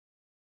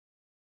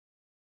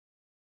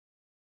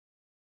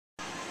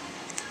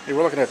Hey,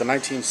 we're looking at the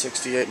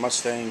 1968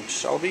 Mustang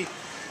Shelby.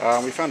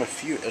 We found a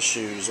few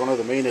issues. One of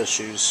the main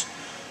issues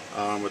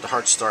with the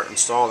hard start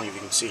installing, if you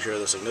can see here,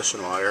 this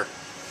ignition wire.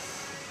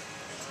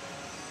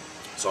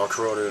 It's all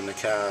corroded in the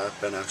cap,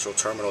 and actual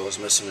terminal is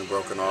missing and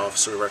broken off,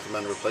 so we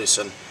recommend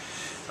replacing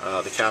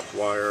the cap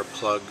wire,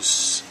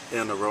 plugs,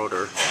 and the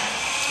rotor. You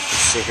can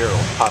see here,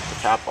 it'll pop the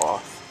cap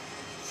off.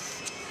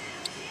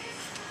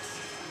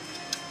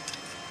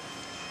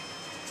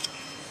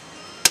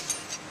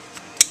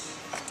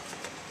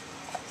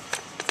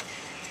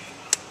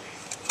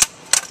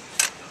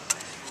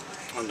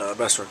 And the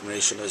best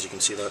recommendation is, you can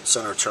see that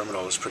center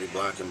terminal is pretty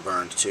black and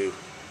burned too.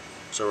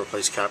 So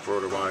replace cap,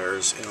 rotor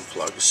wires, and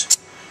plugs.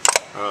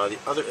 The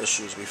other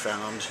issues we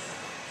found,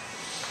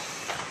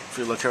 if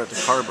you look here at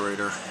the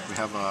carburetor, we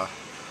have a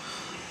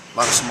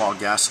lot of small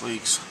gas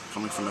leaks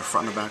coming from the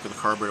front and the back of the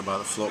carburetor by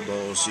the float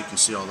bowls. You can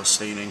see all the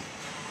staining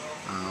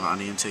on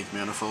the intake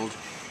manifold.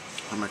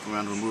 I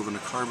recommend removing the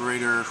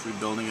carburetor,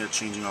 rebuilding it,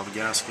 changing all the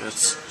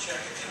gaskets,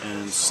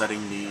 and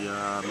setting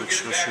the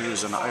mixture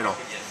screws in the idle.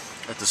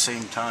 At the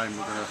same time,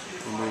 we're going to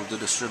remove the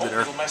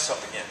distributor,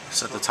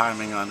 set the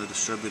timing on the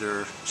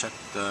distributor, check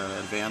the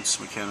advance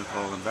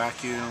mechanical and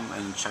vacuum,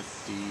 and check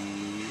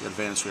the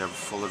advance. We have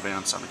full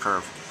advance on the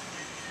curve.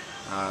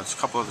 There's a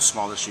couple other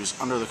small issues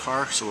under the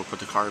car, so we'll put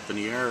the car up in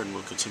the air and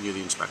we'll continue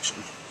the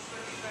inspection.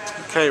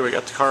 Okay, we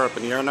got the car up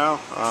in the air now.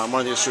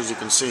 One of the issues you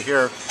can see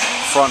here,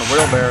 front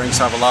wheel bearings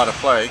have a lot of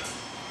play.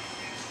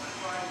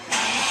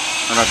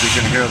 I don't know if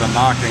you can hear them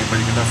knocking, but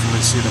you can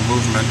definitely see the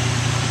movement.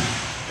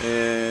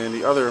 And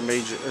the other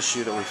major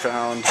issue that we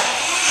found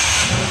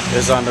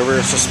is on the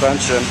rear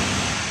suspension,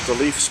 the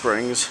leaf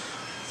springs.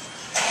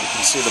 You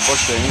can see the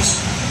bushings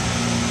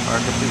are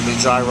completely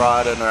dry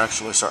rotted and they're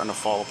actually starting to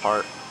fall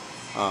apart.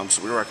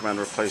 So we recommend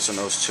replacing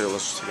those too.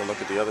 Let's take a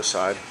look at the other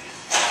side.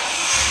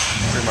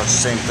 Pretty much the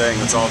same thing,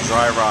 it's all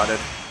dry rotted.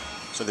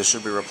 So they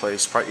should be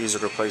replaced. Probably easier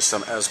to replace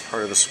them as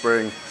part of the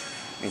spring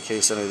in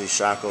case any of these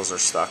shackles are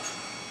stuck.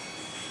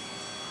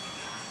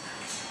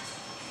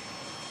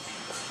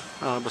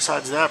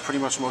 Besides that, pretty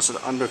much most of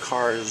the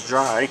undercar is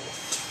dry.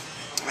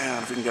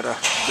 And if we can get a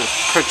good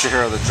picture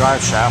here of the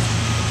drive shaft,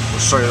 we'll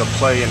show you the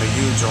play in the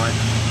U-joint.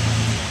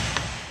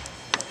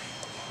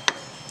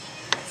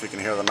 If you can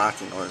hear the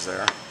knocking noise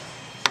there.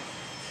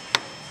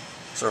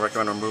 So I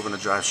recommend removing the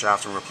drive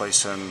shaft and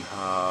replacing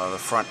the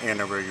front and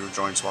the rear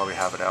U-joints while we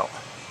have it out.